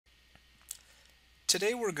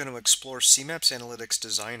Today we're going to explore CMaps Analytics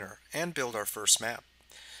Designer and build our first map.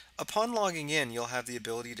 Upon logging in, you'll have the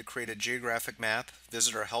ability to create a geographic map,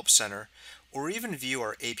 visit our Help Center, or even view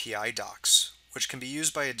our API docs, which can be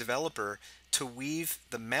used by a developer to weave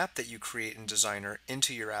the map that you create in Designer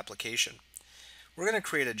into your application. We're going to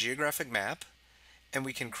create a geographic map, and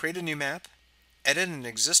we can create a new map, edit an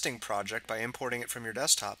existing project by importing it from your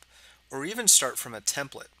desktop, or even start from a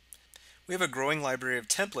template. We have a growing library of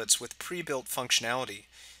templates with pre-built functionality,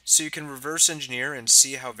 so you can reverse engineer and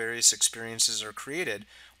see how various experiences are created,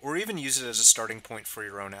 or even use it as a starting point for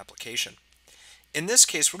your own application. In this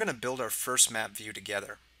case, we're going to build our first map view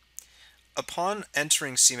together. Upon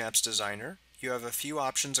entering CMaps Designer, you have a few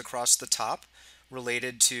options across the top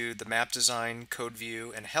related to the map design, code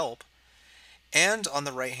view, and help. And on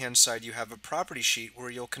the right-hand side, you have a property sheet where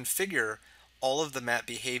you'll configure all of the map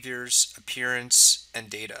behaviors, appearance, and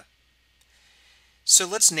data. So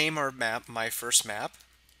let's name our map My First Map,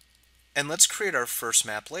 and let's create our first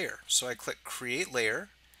map layer. So I click Create Layer,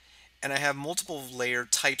 and I have multiple layer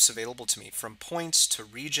types available to me, from points to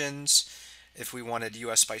regions. If we wanted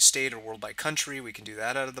US by state or world by country, we can do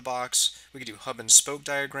that out of the box. We can do hub and spoke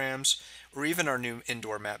diagrams, or even our new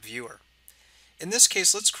indoor map viewer. In this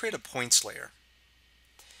case, let's create a points layer.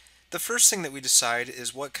 The first thing that we decide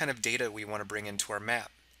is what kind of data we want to bring into our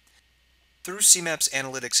map. Through CMaps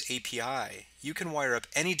Analytics API, you can wire up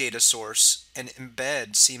any data source and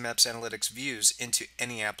embed CMaps Analytics views into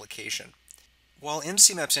any application. While in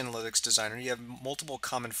CMaps Analytics Designer, you have multiple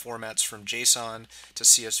common formats from JSON to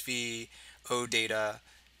CSV, OData,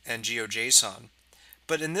 and GeoJSON.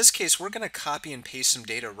 But in this case, we're going to copy and paste some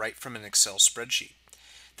data right from an Excel spreadsheet.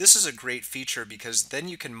 This is a great feature because then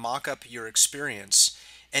you can mock up your experience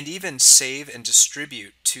and even save and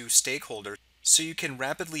distribute to stakeholders, so you can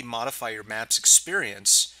rapidly modify your map's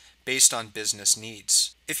experience based on business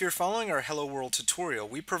needs. If you're following our Hello World tutorial,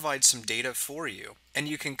 we provide some data for you, and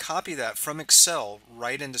you can copy that from Excel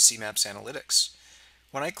right into CMaps Analytics.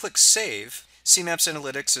 When I click Save, CMaps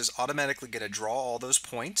Analytics is automatically going to draw all those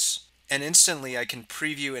points, and instantly I can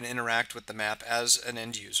preview and interact with the map as an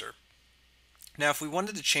end user. Now, if we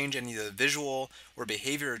wanted to change any of the visual or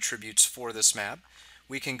behavior attributes for this map,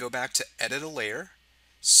 we can go back to Edit a Layer,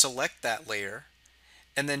 select that layer,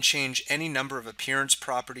 and then change any number of appearance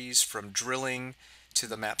properties from drilling to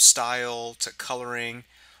the map style to coloring,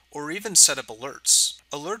 or even set up alerts.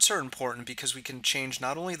 Alerts are important because we can change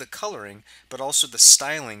not only the coloring but also the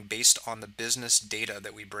styling based on the business data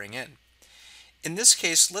that we bring in. In this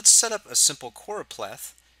case, let's set up a simple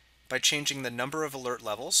choropleth by changing the number of alert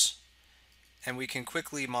levels, and we can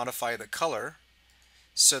quickly modify the color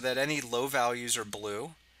so that any low values are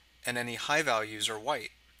blue and any high values are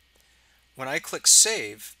white. When I click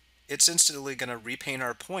Save, it's instantly going to repaint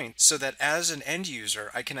our point so that as an end user,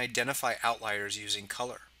 I can identify outliers using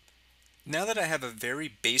color. Now that I have a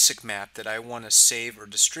very basic map that I want to save or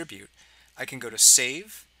distribute, I can go to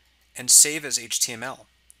Save and Save as HTML.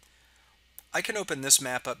 I can open this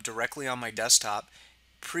map up directly on my desktop,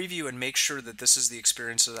 preview and make sure that this is the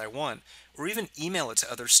experience that I want, or even email it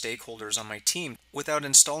to other stakeholders on my team without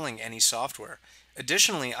installing any software.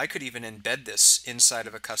 Additionally, I could even embed this inside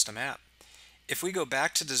of a custom app. If we go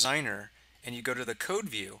back to Designer and you go to the code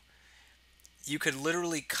view, you could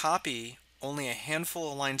literally copy only a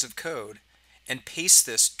handful of lines of code and paste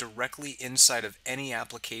this directly inside of any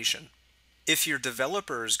application. If your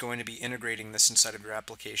developer is going to be integrating this inside of your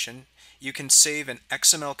application, you can save an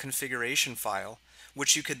XML configuration file,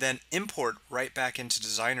 which you could then import right back into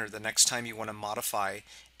Designer the next time you want to modify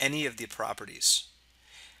any of the properties.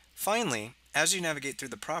 Finally, as you navigate through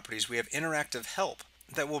the properties, we have interactive help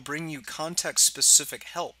that will bring you context-specific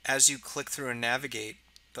help as you click through and navigate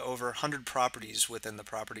the over 100 properties within the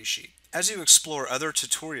property sheet. As you explore other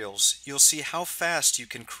tutorials, you'll see how fast you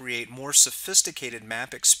can create more sophisticated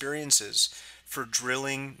map experiences for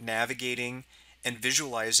drilling, navigating, and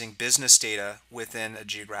visualizing business data within a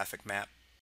geographic map.